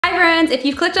Hi friends, if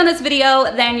you've clicked on this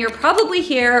video, then you're probably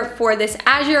here for this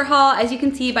Azure haul. As you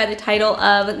can see by the title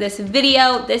of this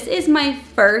video, this is my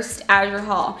first Azure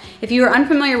haul. If you are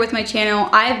unfamiliar with my channel,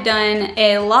 I've done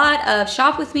a lot of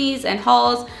shop with me's and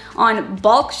hauls on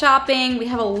bulk shopping. We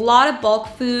have a lot of bulk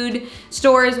food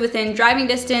stores within driving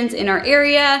distance in our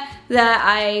area that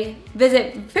I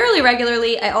visit fairly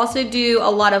regularly. I also do a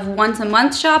lot of once a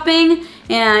month shopping,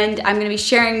 and I'm gonna be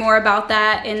sharing more about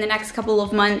that in the next couple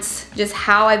of months, just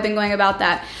how I've been going about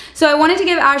that. So I wanted to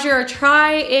give Azure a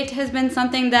try. It has been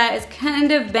something that has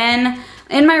kind of been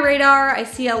in my radar. I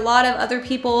see a lot of other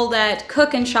people that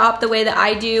cook and shop the way that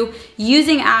I do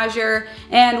using Azure,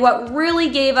 and what really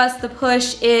gave us the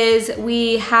push is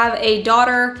we have a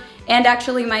daughter and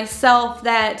actually myself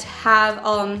that have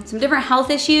some different health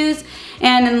issues,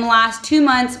 and in the last 2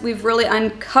 months we've really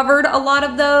uncovered a lot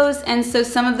of those, and so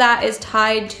some of that is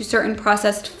tied to certain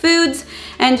processed foods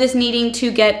and just needing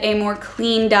to get a more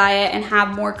clean diet and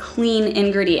have more clean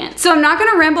ingredients. So I'm not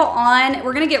gonna ramble on,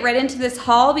 we're gonna get right into this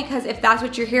haul, because if that's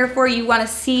what you're here for, you wanna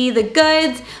see the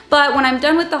goods. But when I'm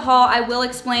done with the haul, I will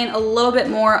explain a little bit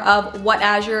more of what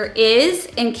Azure is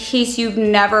in case you've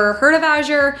never heard of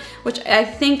Azure, which I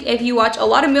think if you watch a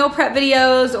lot of meal prep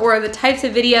videos or the types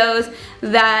of videos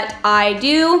that I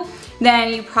do,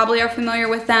 then you probably are familiar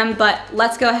with them. But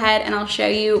let's go ahead and I'll show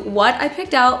you what I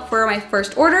picked out for my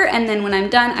first order, and then when I'm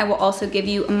done, I will also give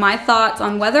you my thoughts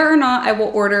on whether or not I will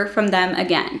order from them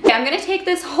again. Okay, I'm gonna take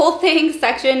this whole thing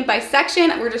section by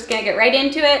section. We're just gonna get right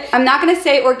into it. I'm not gonna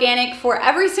say organic for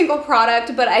every single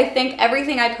product, but I think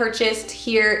everything I purchased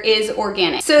here is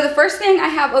organic. So the first thing I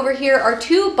have over here are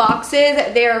 2 boxes.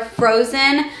 They're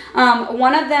frozen.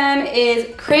 One of them is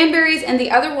cranberries and the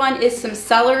other one is some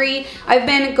celery. I've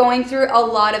been going through a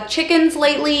lot of chickens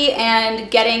lately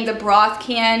and getting the broth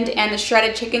canned and the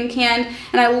shredded chicken canned,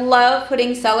 and I love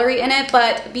putting celery in it,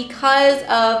 but because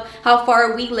of how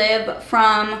far we live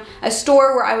from a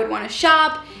store where I would want to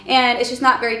shop, and it's just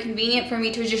not very convenient for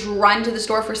me to just run to the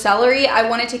store for celery, I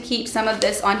wanted to keep some of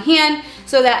this on hand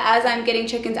so that as I'm getting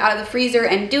chickens out of the freezer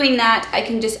and doing that, I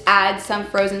can just add some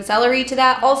frozen celery to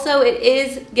that. Also, it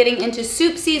is getting into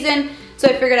soup season, so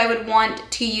I figured I would want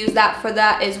to use that for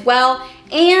that as well.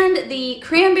 And the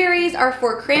cranberries are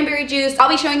for cranberry juice. I'll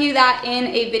be showing you that in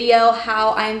a video,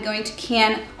 how I'm going to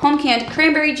home canned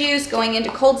cranberry juice going into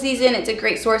cold season. It's a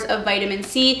great source of vitamin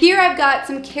C. Here I've got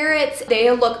some carrots.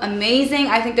 They look amazing.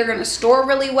 I think they're gonna store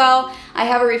really well. I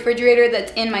have a refrigerator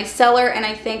that's in my cellar, and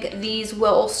I think these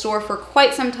will store for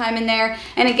quite some time in there.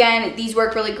 And again, these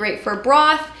work really great for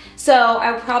broth, so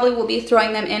I probably will be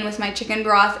throwing them in with my chicken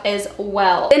broth as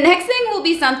well. The next thing will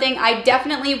be something I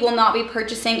definitely will not be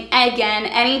purchasing again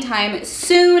anytime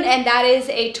soon, and that is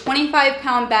a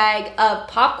 25-pound bag of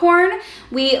popcorn.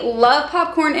 We love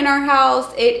popcorn in our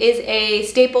house. It is a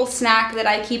staple snack that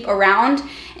I keep around,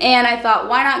 and I thought,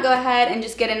 why not go ahead and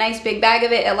just get a nice big bag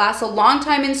of it. It lasts a long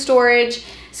time in storage.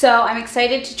 So I'm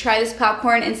excited to try this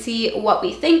popcorn and see what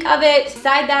we think of it.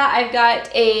 Beside that, I've got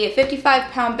a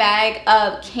 55-pound bag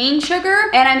of cane sugar,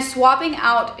 and I'm swapping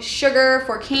out sugar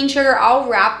for cane sugar. I'll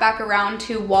wrap back around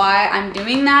to why I'm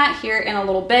doing that here in a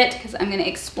little bit, because I'm gonna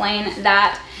explain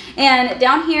that. And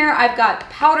down here, I've got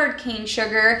powdered cane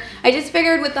sugar. I just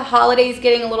figured with the holidays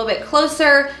getting a little bit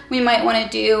closer, we might want to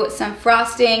do some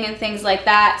frosting and things like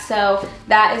that. So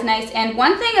that is nice. And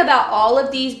one thing about all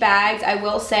of these bags, I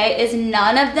will say, is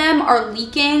none of them are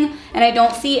leaking, and I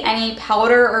don't see any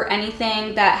powder or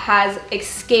anything that has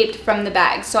escaped from the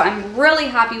bag. So I'm really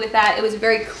happy with that. It was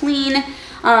very clean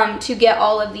to get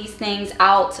all of these things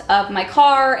out of my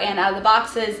car and out of the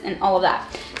boxes and all of that.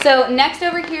 So next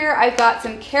over here, I've got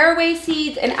some caraway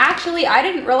seeds, and actually I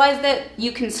didn't realize that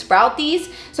you can sprout these,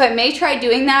 so I may try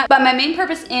doing that. But my main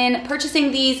purpose in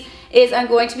purchasing these is I'm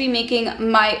going to be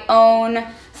making my own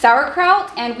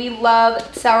sauerkraut, and we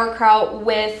love sauerkraut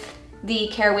with the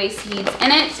caraway seeds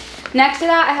in it. Next to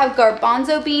that, I have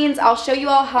garbanzo beans. I'll show you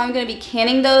all how I'm gonna be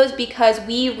canning those, because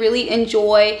we really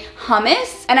enjoy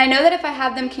hummus. And I know that if I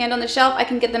have them canned on the shelf, I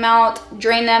can get them out,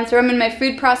 drain them, throw them in my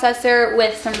food processor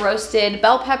with some roasted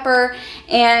bell pepper,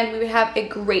 and we would have a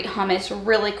great hummus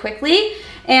really quickly.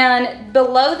 And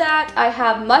below that, I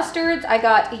have mustards. I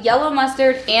got yellow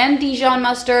mustard and Dijon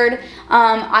mustard.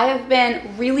 I have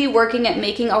been really working at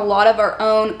making a lot of our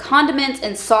own condiments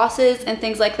and sauces and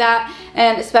things like that,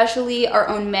 and especially our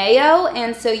own mayo.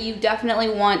 And so you definitely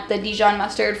want the Dijon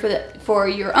mustard for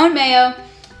your own mayo.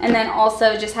 And then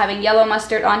also just having yellow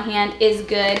mustard on hand is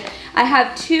good. I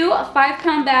have 2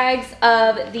 5-pound bags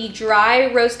of the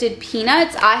dry roasted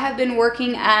peanuts. I have been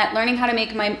working at learning how to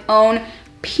make my own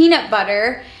peanut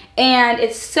butter, and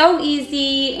it's so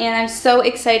easy, and I'm so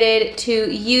excited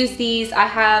to use these. I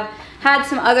have Had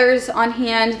some others on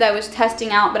hand that I was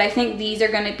testing out, but I think these are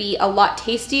gonna be a lot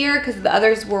tastier because the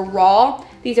others were raw.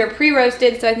 These are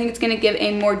pre-roasted, so I think it's gonna give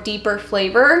a more deeper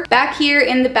flavor. Back here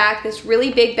in the back, this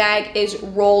really big bag is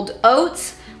rolled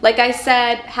oats. Like I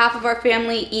said, half of our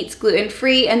family eats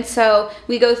gluten-free, and so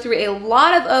we go through a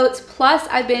lot of oats, plus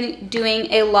I've been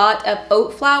doing a lot of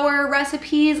oat flour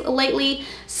recipes lately,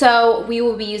 so we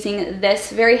will be using this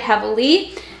very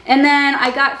heavily. And then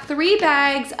I got 3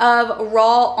 bags of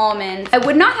raw almonds. I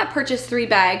would not have purchased 3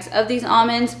 bags of these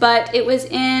almonds, but it was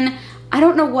in, I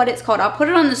don't know what it's called. I'll put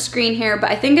it on the screen here, but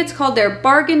I think it's called their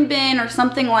bargain bin or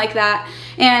something like that.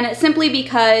 And simply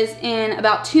because in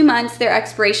about 2 months, their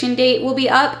expiration date will be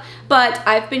up, but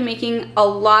I've been making a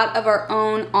lot of our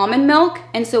own almond milk.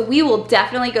 And so we will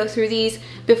definitely go through these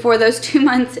before those 2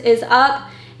 months is up.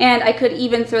 And I could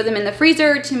even throw them in the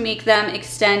freezer to make them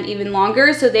extend even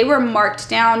longer. So they were marked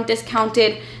down,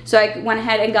 discounted. So I went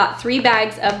ahead and got 3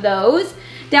 bags of those.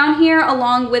 Down here,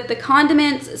 along with the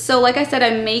condiments. So like I said,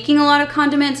 I'm making a lot of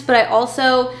condiments, but I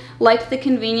also like the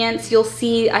convenience. You'll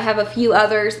see I have a few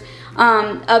others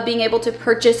of being able to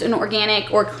purchase an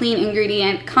organic or clean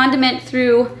ingredient condiment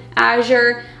through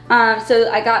Azure. So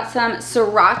I got some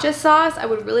sriracha sauce. I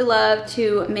would really love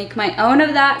to make my own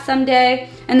of that someday.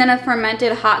 And then a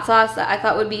fermented hot sauce that I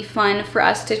thought would be fun for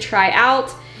us to try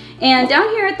out. And down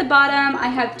here at the bottom, I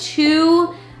have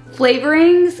 2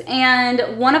 flavorings,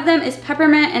 and one of them is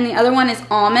peppermint and the other one is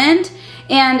almond.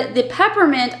 And the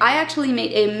peppermint, I actually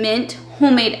made a mint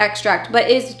homemade extract, but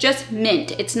it's just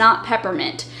mint, it's not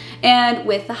peppermint. And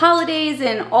with the holidays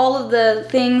and all of the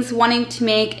things, wanting to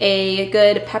make a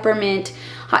good peppermint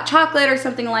hot chocolate or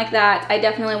something like that, I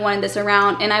definitely wanted this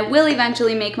around, and I will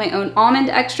eventually make my own almond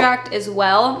extract as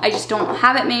well. I just don't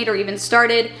have it made or even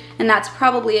started, and that's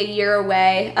probably a year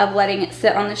away of letting it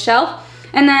sit on the shelf.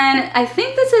 And then I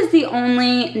think this is the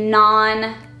only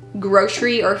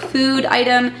non-grocery or food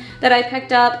item that I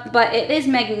picked up, but it is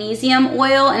magnesium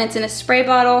oil and it's in a spray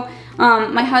bottle.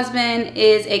 My husband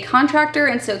is a contractor,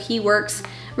 and so he works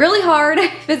really hard.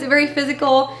 It's a very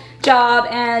physical job,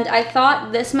 and I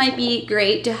thought this might be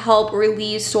great to help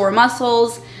relieve sore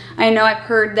muscles. I know I've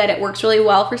heard that it works really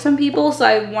well for some people, so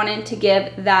I wanted to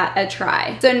give that a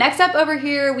try. So next up over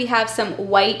here, we have some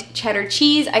white cheddar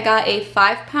cheese. I got a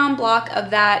 5-pound block of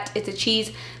that. It's a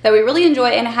cheese that we really enjoy,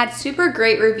 and it had super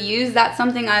great reviews. That's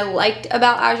something I liked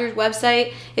about Azure's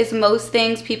website, is most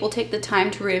things people take the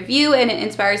time to review, and it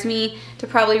inspires me to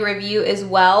probably review as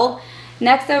well.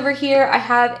 Next over here, I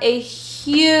have a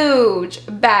huge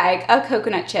bag of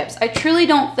coconut chips. I truly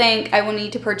don't think I will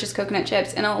need to purchase coconut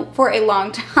chips for a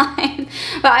long time,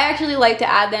 but I actually like to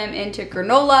add them into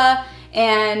granola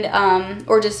and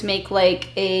or just make like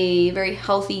a very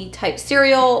healthy type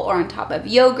cereal or on top of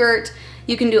yogurt.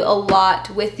 You can do a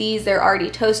lot with these. They're already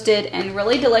toasted and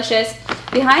really delicious.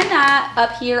 Behind that,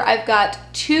 up here, I've got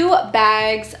 2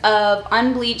 bags of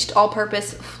unbleached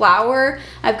all-purpose flour.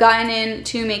 I've gotten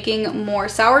into making more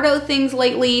sourdough things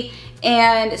lately,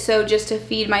 and so just to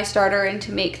feed my starter and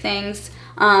to make things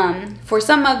for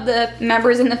some of the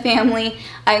members in the family,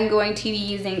 I'm going to be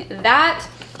using that.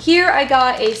 Here I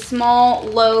got a small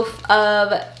loaf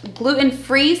of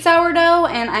gluten-free sourdough,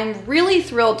 and I'm really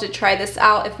thrilled to try this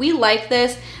out. If we like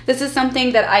this, this is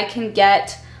something that I can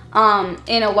get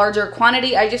in a larger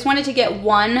quantity. I just wanted to get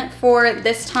 1 for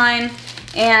this time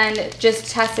and just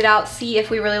test it out, see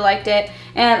if we really liked it.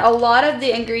 And a lot of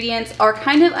the ingredients are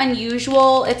kind of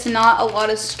unusual. It's not a lot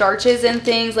of starches and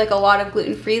things like a lot of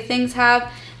gluten-free things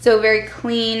have. So very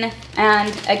clean,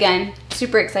 and again,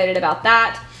 super excited about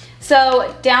that.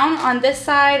 So down on this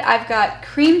side, I've got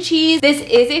cream cheese. This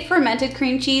is a fermented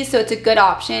cream cheese, so it's a good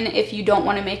option if you don't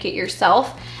want to make it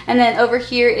yourself. And then over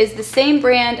here is the same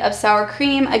brand of sour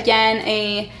cream.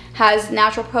 Again, has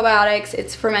natural probiotics.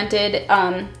 It's fermented,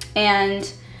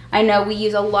 and I know we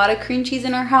use a lot of cream cheese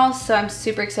in our house, so I'm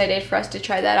super excited for us to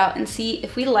try that out and see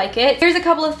if we like it. Here's a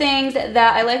couple of things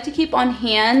that I like to keep on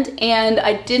hand, and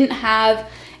I didn't have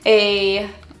a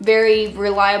very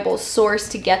reliable source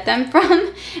to get them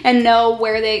from and know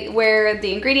where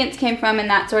the ingredients came from and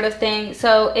that sort of thing.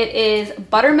 So it is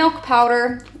buttermilk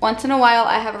powder. Once in a while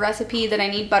I have a recipe that I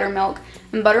need buttermilk,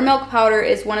 and buttermilk powder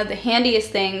is one of the handiest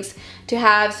things to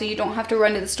have, so you don't have to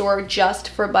run to the store just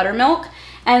for buttermilk.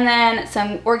 And then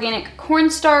some organic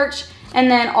cornstarch, and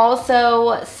then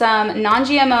also some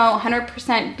non-GMO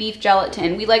 100% beef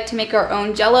gelatin. We like to make our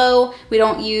own Jell-O. We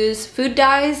don't use food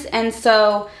dyes, and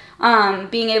so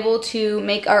being able to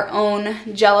make our own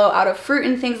Jell-O out of fruit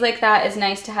and things like that is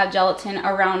nice to have gelatin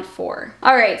around for.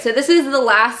 All right, so this is the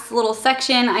last little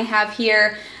section I have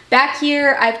here. Back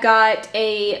here, I've got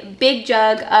a big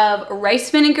jug of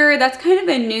rice vinegar. That's kind of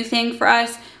a new thing for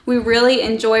us. We really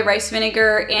enjoy rice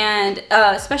vinegar, and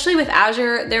especially with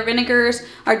Azure, their vinegars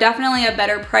are definitely a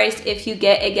better price if you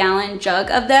get a gallon jug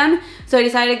of them. So I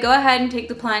decided to go ahead and take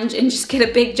the plunge and just get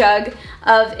a big jug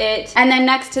of it. And then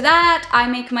next to that, I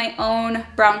make my own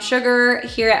brown sugar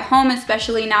here at home,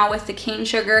 especially now with the cane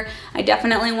sugar. I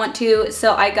definitely want to,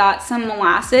 so I got some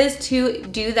molasses to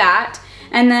do that.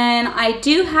 And then I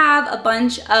do have a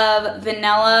bunch of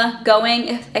vanilla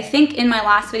going. I think in my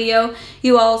last video,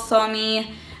 you all saw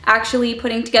me actually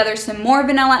putting together some more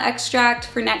vanilla extract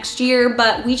for next year,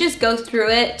 but we just go through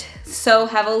it so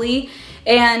heavily.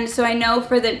 And so I know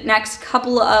for the next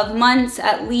couple of months,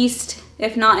 at least,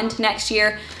 if not into next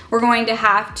year, we're going to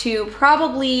have to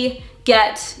probably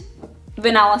get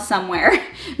vanilla somewhere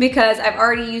because I've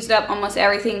already used up almost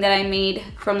everything that I made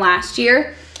from last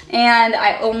year. And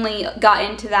I only got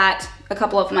into that a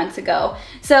couple of months ago.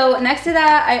 So next to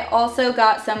that, I also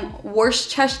got some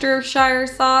Worcestershire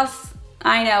sauce.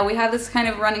 I know, we have this kind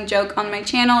of running joke on my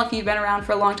channel, if you've been around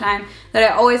for a long time, that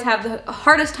I always have the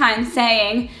hardest time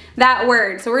saying that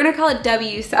word. So we're gonna call it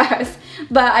W sauce.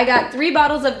 But I got 3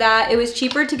 bottles of that. It was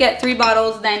cheaper to get 3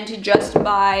 bottles than to just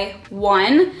buy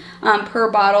 1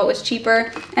 per bottle. It was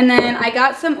cheaper. And then I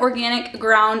got some organic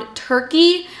ground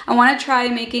turkey. I wanna try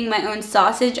making my own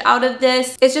sausage out of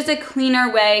this. It's just a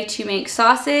cleaner way to make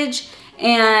sausage,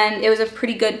 and it was a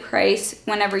pretty good price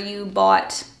whenever you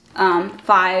bought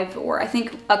 5, or I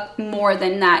think more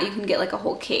than that. You can get like a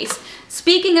whole case.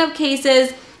 Speaking of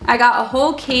cases, I got a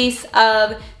whole case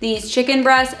of these chicken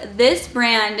breasts. This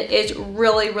brand is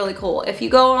really, really cool. If you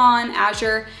go on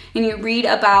Azure and you read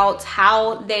about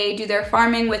how they do their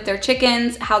farming with their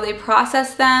chickens, how they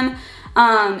process them,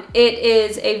 it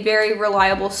is a very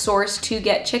reliable source to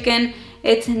get chicken.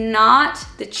 It's not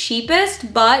the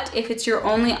cheapest, but if it's your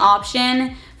only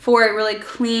option for a really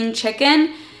clean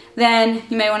chicken, then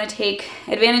you may want to take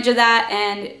advantage of that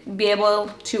and be able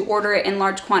to order it in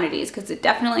large quantities, because it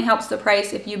definitely helps the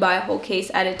price if you buy a whole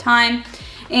case at a time.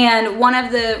 And one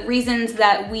of the reasons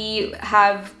that we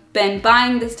have been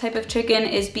buying this type of chicken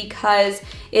is because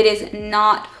it is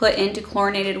not put into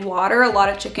chlorinated water. A lot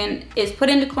of chicken is put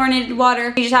into chlorinated water.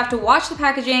 You just have to watch the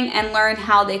packaging and learn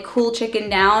how they cool chicken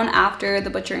down after the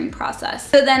butchering process.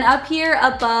 So then up here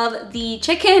above the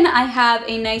chicken, I have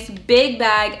a nice big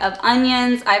bag of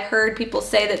onions. I've heard people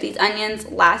say that these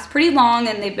onions last pretty long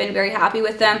and they've been very happy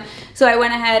with them. So I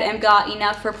went ahead and got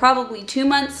enough for probably 2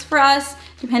 months for us,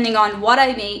 depending on what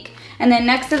I make. And then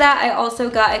next to that, I also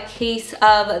got a case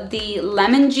of the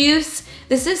lemon juice.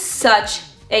 This is such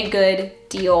a good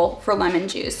deal for lemon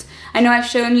juice. I know I've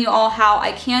shown you all how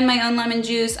I can my own lemon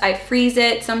juice. I freeze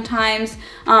it sometimes.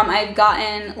 I've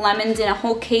gotten lemons in a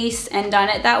whole case and done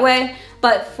it that way.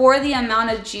 But for the amount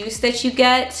of juice that you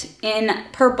get in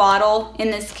per bottle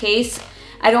in this case,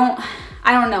 I don't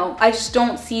know. I just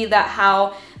don't see that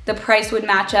how the price would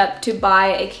match up to buy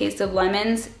a case of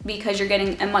lemons, because you're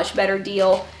getting a much better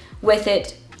deal with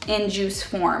it in juice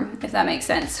form, if that makes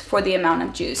sense, for the amount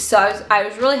of juice. So I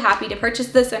was really happy to purchase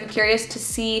this. I'm curious to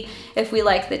see if we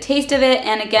like the taste of it.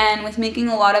 And again, with making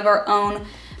a lot of our own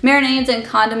marinades and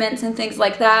condiments and things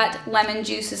like that, lemon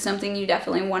juice is something you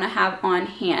definitely want to have on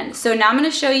hand. So now I'm going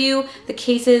to show you the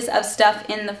cases of stuff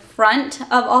in the front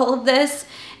of all of this,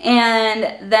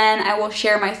 and then I will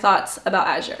share my thoughts about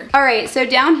Azure. All right, so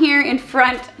down here in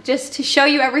front, just to show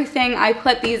you everything, I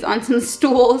put these on some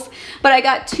stools, but I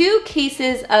got 2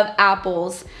 cases of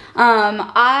apples.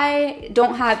 I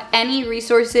don't have any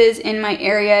resources in my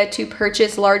area to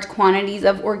purchase large quantities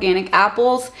of organic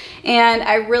apples, and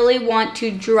I really want to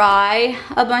dry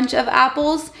a bunch of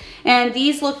apples, and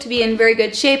these look to be in very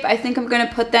good shape. I think I'm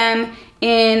gonna put them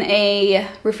in a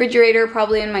refrigerator,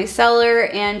 probably in my cellar,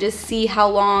 and just see how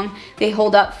long they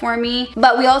hold up for me.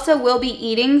 But we also will be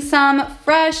eating some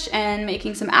fresh and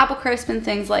making some apple crisp and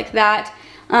things like that.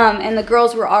 And the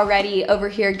girls were already over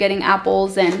here getting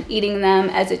apples and eating them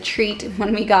as a treat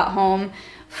when we got home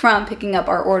from picking up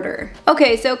our order.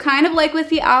 Okay, so kind of like with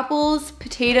the apples,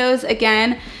 potatoes,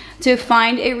 again, to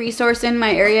find a resource in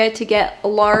my area to get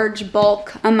large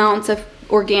bulk amounts of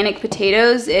organic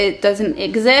potatoes, it doesn't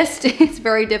exist. It's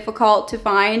very difficult to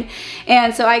find.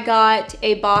 And so I got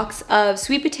a box of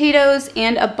sweet potatoes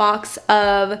and a box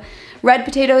of red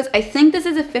potatoes. I think this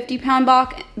is a 50-pound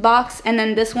box, and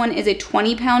then this one is a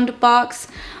 20-pound box.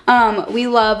 We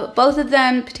love both of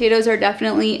them. Potatoes are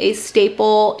definitely a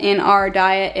staple in our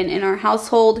diet and in our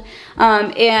household.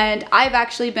 And I've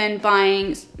actually been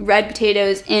buying red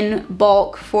potatoes in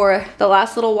bulk for the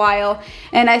last little while.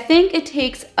 And I think it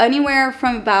takes anywhere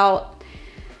from about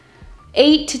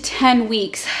 8 to 10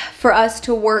 weeks for us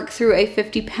to work through a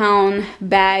 50-pound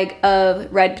bag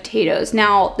of red potatoes.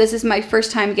 Now, this is my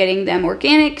first time getting them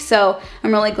organic, so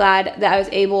I'm really glad that I was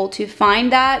able to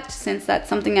find that, since that's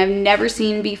something I've never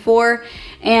seen before.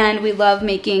 And we love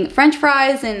making French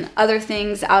fries and other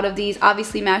things out of these,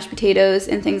 obviously mashed potatoes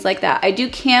and things like that. I do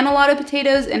can a lot of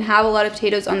potatoes and have a lot of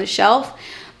potatoes on the shelf,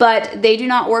 but they do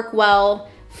not work well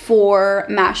for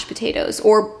mashed potatoes,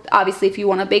 or obviously if you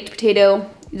want a baked potato,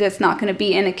 that's not going to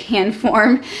be in a can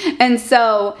form. And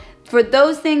so for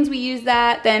those things we use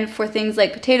that. Then for things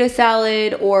like potato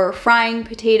salad or frying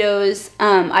potatoes,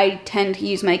 I tend to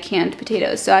use my canned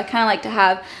potatoes. So I kind of like to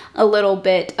have a little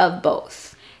bit of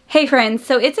both. Hey friends,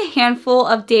 so it's a handful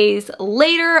of days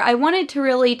later. I wanted to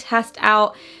really test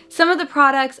out some of the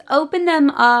products, open them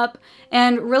up,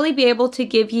 and really be able to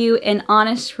give you an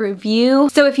honest review.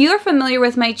 So if you are familiar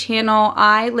with my channel,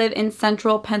 I live in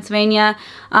central Pennsylvania.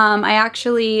 I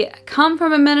actually come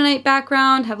from a Mennonite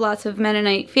background, have lots of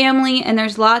Mennonite family, and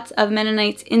there's lots of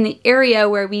Mennonites in the area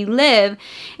where we live.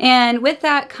 And with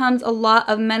that comes a lot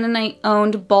of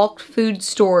Mennonite-owned bulk food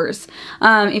stores.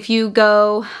 If you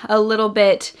go a little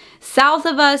bit south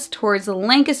of us towards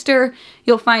Lancaster,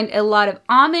 you'll find a lot of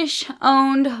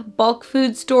Amish-owned bulk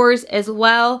food stores as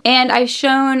well. And I've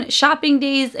shown shopping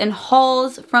days and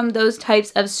hauls from those types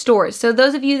of stores. So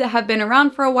those of you that have been around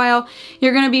for a while,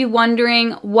 you're going to be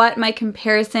wondering what my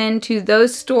comparison to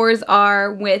those stores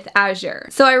are with Azure.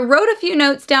 So I wrote a few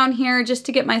notes down here just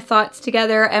to get my thoughts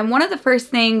together. And one of the first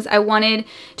things I wanted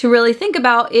to really think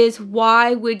about is,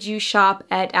 why would you shop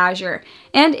at Azure?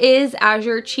 And is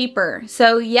Azure cheaper?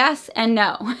 So yes and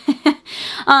no.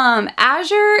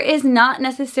 Azure is not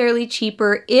necessarily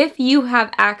cheaper if you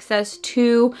have access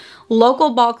to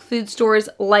local bulk food stores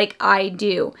like I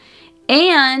do.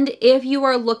 And if you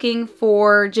are looking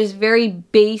for just very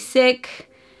basic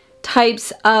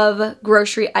types of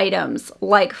grocery items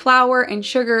like flour and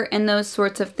sugar and those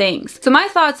sorts of things. So my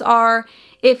thoughts are,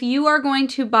 if you are going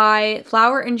to buy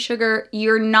flour and sugar,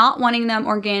 you're not wanting them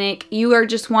organic, you are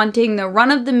just wanting the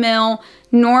run-of-the-mill,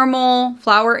 normal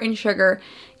flour and sugar,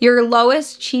 your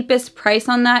lowest, cheapest price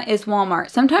on that is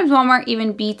Walmart. Sometimes Walmart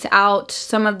even beats out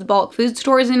some of the bulk food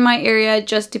stores in my area,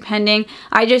 just depending.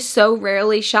 I just so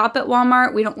rarely shop at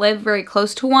Walmart. We don't live very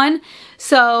close to one.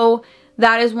 So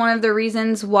that is one of the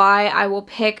reasons why I will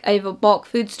pick a bulk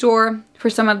food store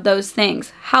for some of those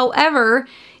things. However,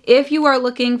 if you are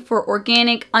looking for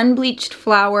organic, unbleached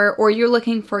flour, or you're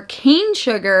looking for cane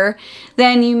sugar,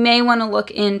 then you may want to look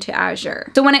into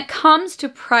Azure. So when it comes to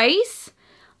price,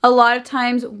 a lot of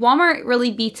times Walmart really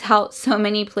beats out so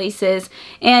many places,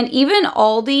 and even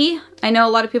Aldi. I know a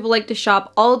lot of people like to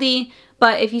shop Aldi,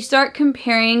 but if you start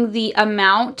comparing the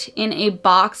amount in a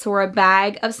box or a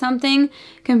bag of something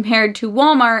compared to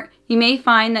Walmart, you may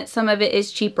find that some of it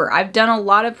is cheaper. I've done a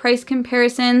lot of price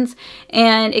comparisons,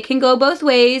 and it can go both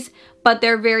ways, but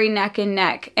they're very neck and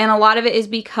neck. And a lot of it is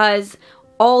because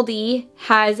Aldi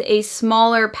has a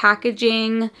smaller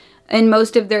packaging in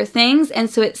most of their things, and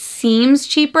so it seems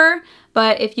cheaper.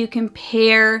 But if you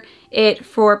compare it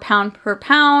for pound per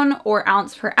pound or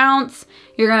ounce per ounce,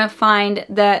 you're gonna find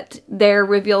that there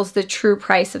reveals the true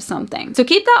price of something. So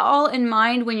keep that all in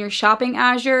mind when you're shopping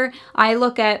Azure. I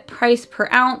look at price per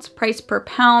ounce, price per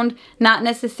pound, not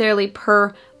necessarily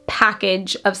per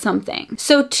package of something.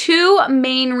 So two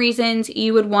main reasons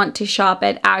you would want to shop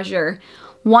at Azure.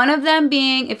 One of them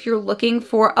being if you're looking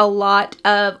for a lot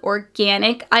of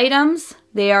organic items.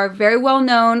 They are very well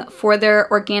known for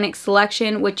their organic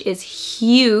selection, which is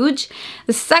huge.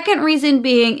 The second reason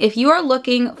being if you are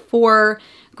looking for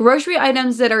grocery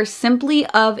items that are simply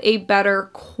of a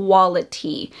better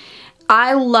quality.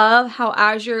 I love how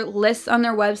Azure lists on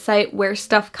their website where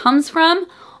stuff comes from.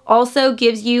 Also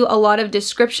gives you a lot of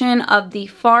description of the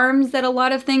farms that a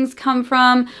lot of things come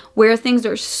from, where things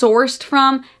are sourced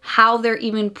from, how they're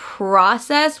even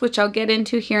processed, which I'll get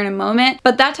into here in a moment.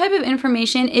 But that type of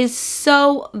information is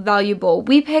so valuable.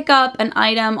 We pick up an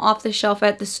item off the shelf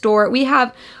at the store. We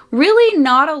have really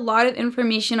not a lot of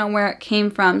information on where it came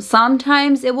from.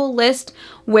 Sometimes it will list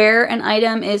where an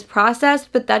item is processed,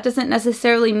 but that doesn't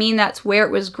necessarily mean that's where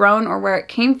it was grown or where it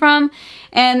came from.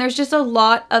 And there's just a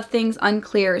lot of things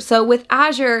unclear. So with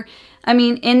Azure, I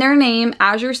mean, in their name,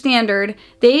 Azure Standard,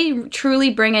 they truly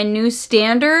bring a new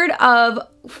standard of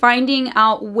finding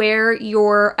out where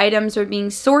your items are being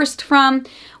sourced from,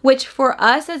 which for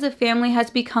us as a family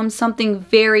has become something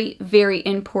very, very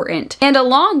important. And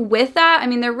along with that, I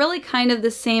mean, they're really kind of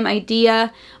the same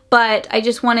idea, but I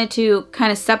just wanted to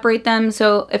kind of separate them.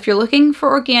 So if you're looking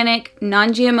for organic,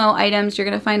 non-GMO items, you're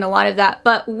gonna find a lot of that.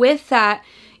 But with that,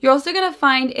 you're also gonna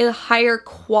find a higher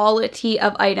quality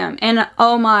of item. And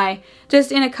oh my,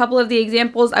 just in a couple of the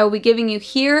examples I will be giving you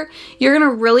here, you're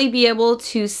gonna really be able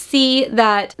to see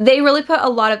that they really put a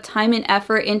lot of time and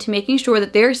effort into making sure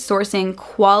that they're sourcing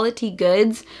quality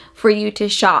goods for you to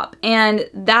shop. And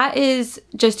that is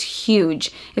just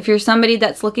huge. If you're somebody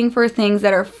that's looking for things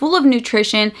that are full of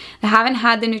nutrition, that haven't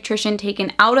had the nutrition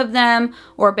taken out of them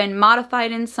or been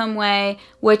modified in some way,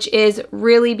 which is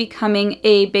really becoming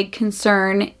a big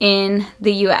concern in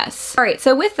the US. All right,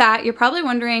 so with that, you're probably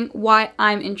wondering why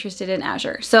I'm interested in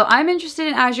Azure. So I'm interested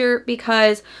in Azure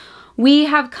because we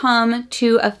have come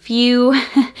to a few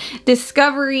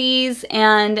discoveries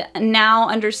and now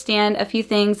understand a few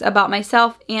things about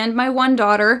myself and my one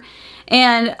daughter.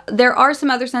 And there are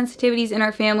some other sensitivities in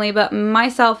our family, but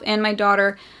myself and my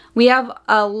daughter, we have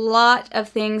a lot of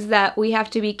things that we have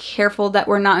to be careful that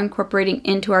we're not incorporating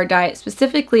into our diet,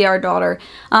 specifically our daughter.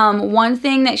 One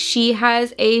thing that she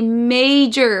has a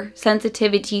major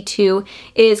sensitivity to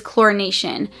is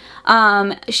chlorination.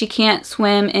 She can't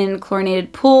swim in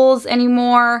chlorinated pools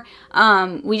anymore.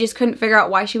 We just couldn't figure out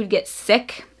why she would get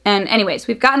sick. And anyways,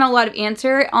 we've gotten a lot of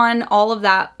answer on all of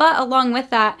that, but along with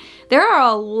that, there are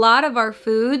a lot of our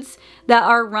foods that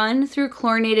are run through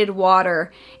chlorinated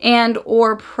water and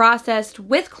or processed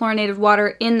with chlorinated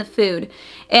water in the food.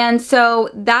 And so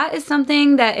that is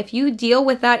something that if you deal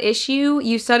with that issue,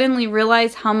 you suddenly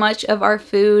realize how much of our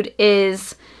food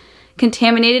is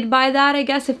contaminated by that, I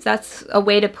guess, if that's a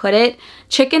way to put it.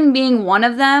 Chicken being one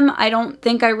of them. I don't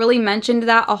think I really mentioned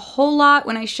that a whole lot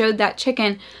when I showed that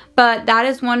chicken, but that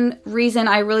is one reason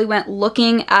I really went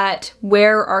looking at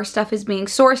where our stuff is being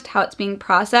sourced, how it's being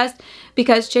processed,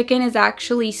 because chicken is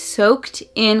actually soaked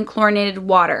in chlorinated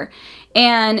water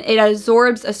and it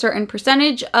absorbs a certain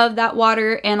percentage of that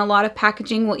water, and a lot of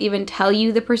packaging will even tell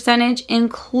you the percentage,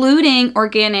 including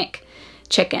organic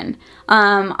chicken.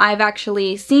 I've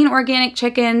actually seen organic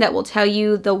chicken that will tell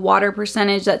you the water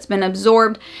percentage that's been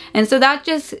absorbed. And so that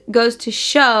just goes to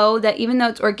show that even though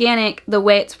it's organic, the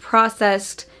way it's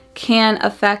processed can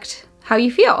affect how you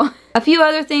feel. A few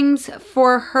other things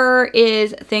for her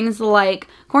is things like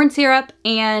corn syrup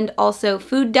and also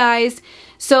food dyes.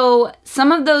 So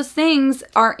some of those things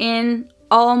are in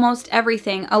almost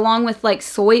everything, along with like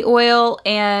soy oil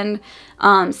and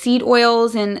seed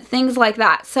oils and things like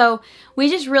that. So we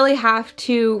just really have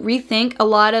to rethink a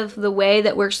lot of the way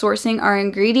that we're sourcing our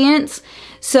ingredients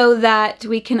so that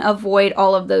we can avoid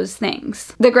all of those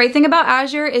things. The great thing about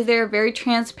Azure is they're very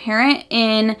transparent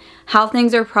in how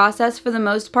things are processed for the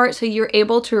most part, so you're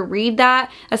able to read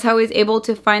that. That's how I was able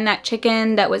to find that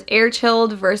chicken that was air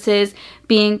chilled versus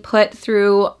being put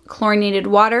through chlorinated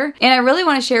water. And I really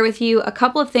want to share with you a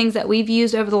couple of things that we've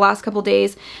used over the last couple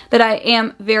days that I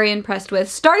am very impressed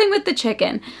with, starting with the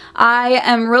chicken. I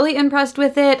am really impressed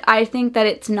with it. I think that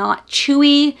it's not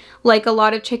chewy like a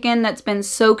lot of chicken that's been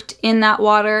soaked in that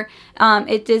water.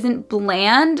 It isn't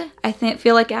bland. I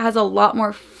feel like it has a lot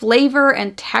more flavor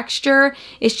and texture.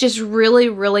 It's just really,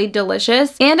 really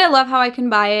delicious. And I love how I can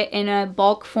buy it in a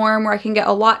bulk form where I can get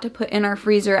a lot to put in our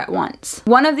freezer at once.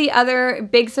 One of the other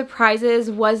big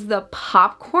surprises was the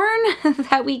popcorn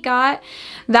that we got.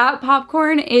 That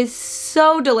popcorn is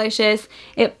so delicious.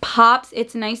 It pops.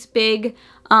 It's nice big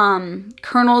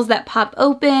kernels that pop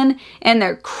open and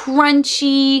they're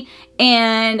crunchy,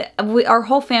 and our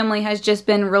whole family has just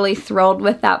been really thrilled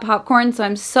with that popcorn. So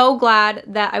I'm so glad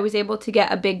that I was able to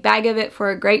get a big bag of it for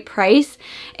a great price,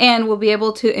 and we'll be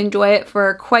able to enjoy it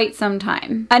for quite some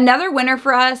time. Another winner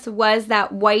for us was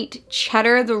that white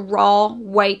cheddar, the raw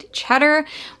white cheddar.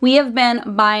 We have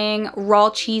been buying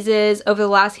raw cheeses over the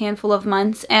last handful of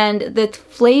months, and the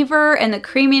flavor and the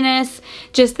creaminess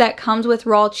just that comes with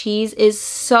raw cheese is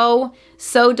so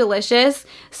delicious.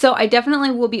 So I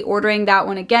definitely will be ordering that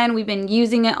one again. We've been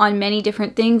using it on many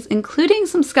different things, including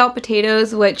some scalloped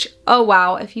potatoes, which, oh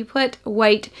wow, if you put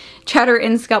white cheddar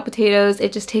in scalloped potatoes,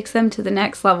 it just takes them to the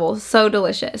next level. So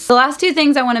delicious. The last two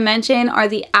things I want to mention are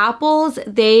the apples.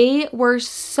 They were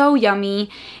so yummy,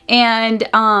 and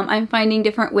I'm finding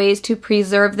different ways to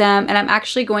preserve them, and I'm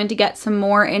actually going to get some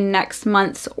more in next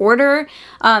month's order,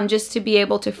 just to be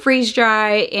able to freeze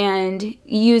dry and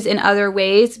use in other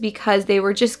ways, because they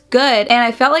were just good. And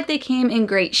I felt like they came in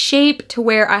great shape to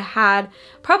where I had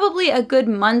probably a good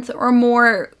month or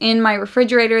more in my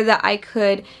refrigerator that I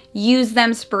could use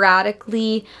them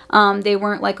sporadically. They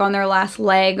weren't like on their last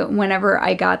leg whenever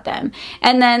I got them.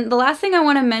 And then the last thing I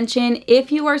want to mention,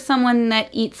 if you are someone that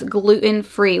eats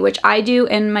gluten-free, which I do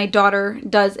and my daughter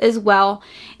does as well,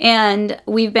 and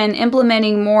we've been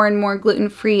implementing more and more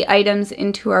gluten-free items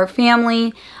into our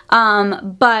family,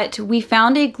 but we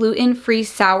found a gluten-free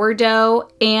sourdough,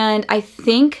 and I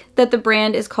think that the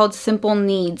brand is called Simple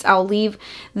Needs. I'll leave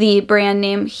the brand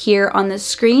name here on the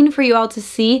screen for you all to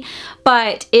see,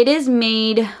 but it is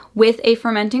made with a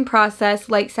fermenting process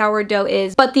like sourdough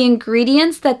is, but the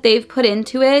ingredients that they've put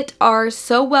into it are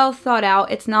so well thought out.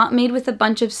 It's not made with a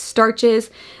bunch of starches.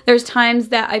 There's times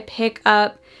that I pick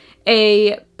up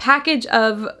a package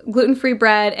of gluten-free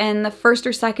bread and the first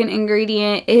or second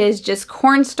ingredient is just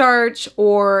cornstarch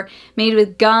or made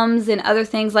with gums and other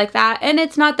things like that. And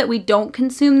it's not that we don't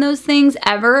consume those things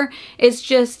ever. It's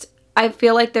just I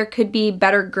feel like there could be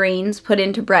better grains put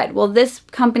into bread. Well, this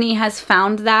company has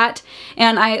found that,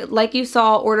 and I, like you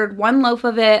saw, ordered 1 loaf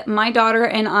of it. My daughter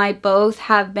and I both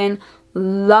have been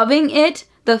loving it.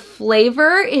 The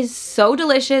flavor is so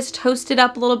delicious, toasted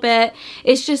up a little bit.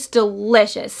 It's just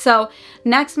delicious. So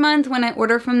next month when I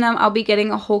order from them, I'll be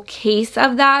getting a whole case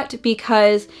of that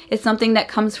because it's something that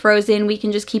comes frozen. We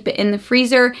can just keep it in the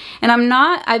freezer. And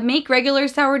I make regular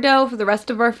sourdough for the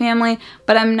rest of our family,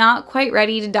 but I'm not quite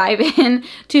ready to dive in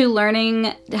to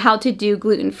learning how to do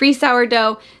gluten-free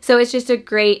sourdough. So it's just a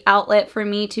great outlet for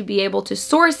me to be able to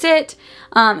source it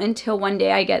until one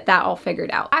day I get that all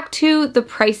figured out. Back to the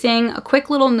pricing, a quick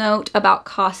little note about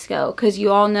Costco, because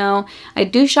you all know I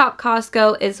do shop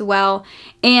Costco as well,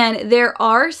 and there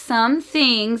are some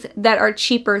things that are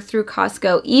cheaper through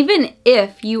Costco even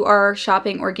if you are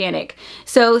shopping organic.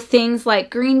 So things like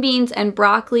green beans and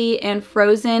broccoli and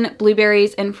frozen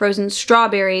blueberries and frozen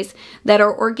strawberries that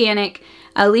are organic,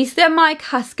 at least at my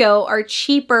Costco, are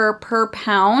cheaper per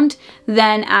pound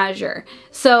than Azure.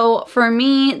 So for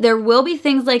me, there will be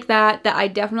things like that I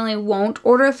definitely won't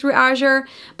order through Azure,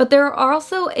 but there are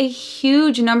also a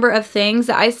huge number of things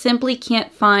that I simply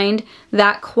can't find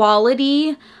that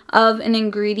quality of an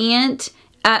ingredient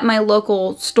at my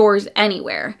local stores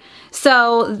anywhere.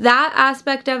 So that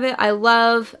aspect of it I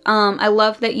love. I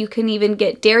love that you can even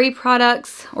get dairy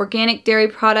products, organic dairy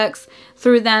products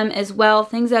through them as well.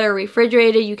 Things that are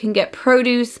refrigerated, you can get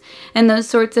produce and those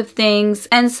sorts of things.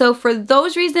 And so for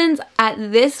those reasons, at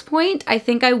this point, I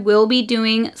think I will be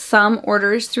doing some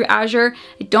orders through Azure.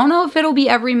 I don't know if it'll be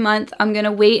every month. I'm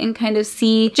gonna wait and kind of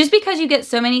see. Just because you get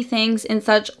so many things in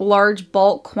such large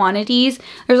bulk quantities,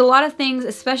 there's a lot of things,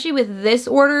 especially with this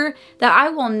order, that I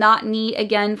will not need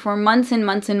again for months and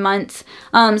months and months.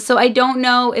 So I don't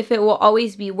know if it will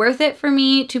always be worth it for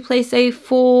me to place a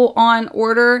full-on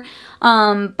order.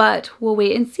 But we'll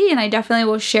wait and see, and I definitely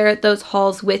will share those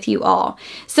hauls with you all.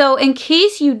 So in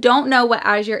case you don't know what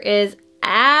Azure is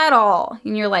at all,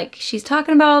 and you're like, she's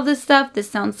talking about all this stuff, this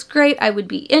sounds great, I would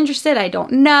be interested, I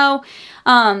don't know.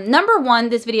 Number one,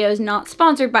 this video is not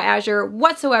sponsored by Azure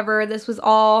whatsoever. This was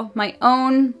all my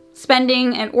own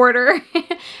spending and order.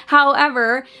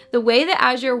 However, the way that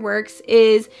Azure works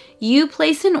is you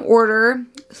place an order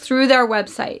through their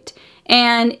website,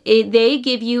 and they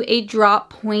give you a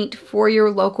drop point for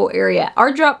your local area.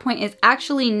 Our drop point is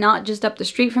actually not just up the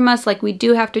street from us, like we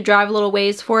do have to drive a little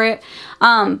ways for it,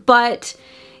 but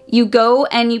you go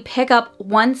and you pick up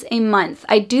once a month.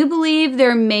 I do believe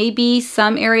there may be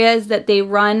some areas that they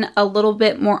run a little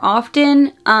bit more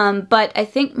often, but I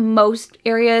think most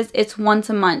areas it's once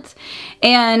a month.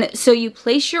 And so you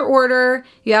place your order,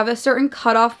 you have a certain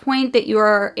cutoff point that you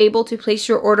are able to place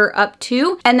your order up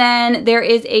to, and then there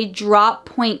is a drop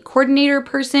point coordinator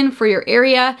person for your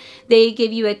area. They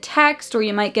give you a text, or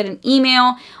you might get an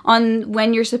email on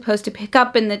when you're supposed to pick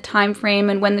up and the time frame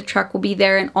and when the truck will be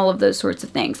there and all of those sorts of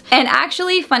things. And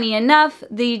actually, funny enough,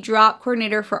 the drop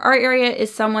coordinator for our area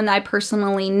is someone that I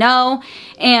personally know,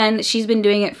 and she's been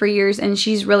doing it for years and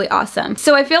she's really awesome.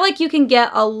 So I feel like you can get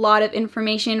a lot of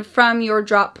information from your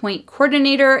drop point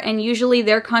coordinator, and usually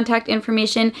their contact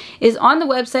information is on the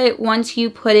website once you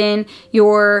put in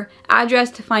your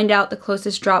address to find out the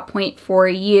closest drop point for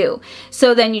you.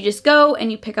 So then you just go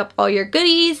and you pick up all your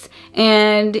goodies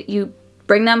and you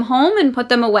bring them home and put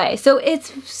them away. So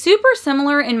it's super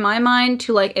similar in my mind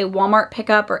to like a Walmart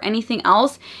pickup or anything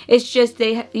else. It's just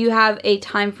you have a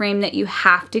time frame that you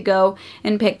have to go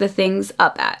and pick the things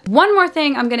up at. One more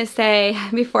thing I'm gonna say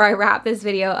before I wrap this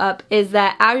video up is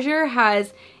that Azure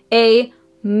has a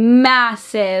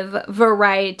massive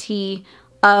variety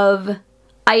of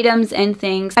items and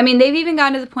things. I mean, they've even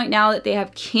gotten to the point now that they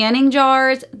have canning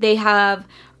jars, they have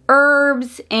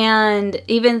herbs, and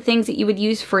even things that you would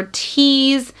use for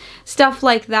teas. stuff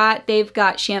like that. They've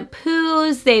got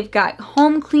shampoos, they've got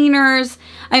home cleaners.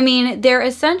 I mean, they're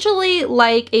essentially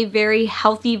like a very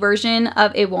healthy version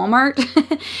of a Walmart.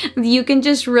 You can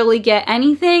just really get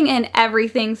anything and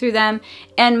everything through them,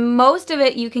 and most of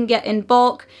it you can get in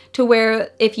bulk, to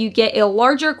where if you get a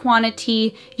larger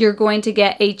quantity, you're going to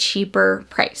get a cheaper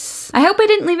price. I hope I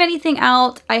didn't leave anything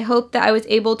out. I hope that I was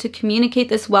able to communicate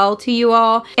this well to you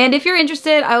all. And if you're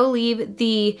interested, I will leave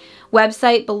the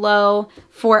website below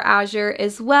for Azure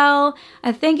as well.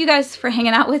 I thank you guys for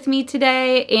hanging out with me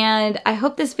today, and I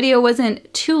hope this video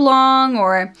wasn't too long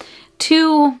or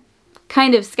too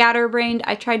kind of scatterbrained.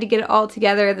 I tried to get it all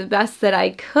together the best that I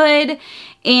could.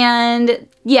 And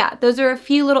yeah, those are a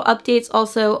few little updates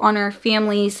also on our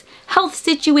family's health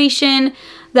situation,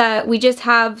 that we just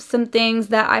have some things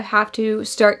that I have to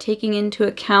start taking into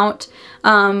account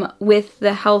with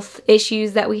the health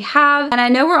issues that we have. And I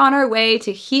know we're on our way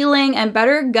to healing and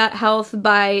better gut health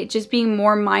by just being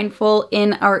more mindful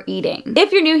in our eating.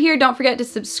 If you're new here, don't forget to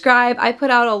subscribe. I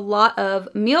put out a lot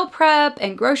of meal prep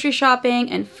and grocery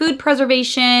shopping and food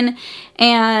preservation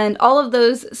and all of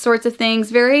those sorts of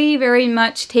things. Very, very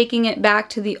much taking it back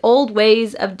to the old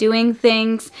ways of doing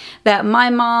things that my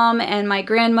mom and my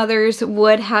grandmothers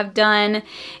would have done.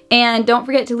 And don't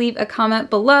forget to leave a comment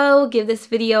below, give this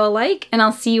video a like, and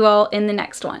I'll see you all in the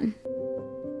next one.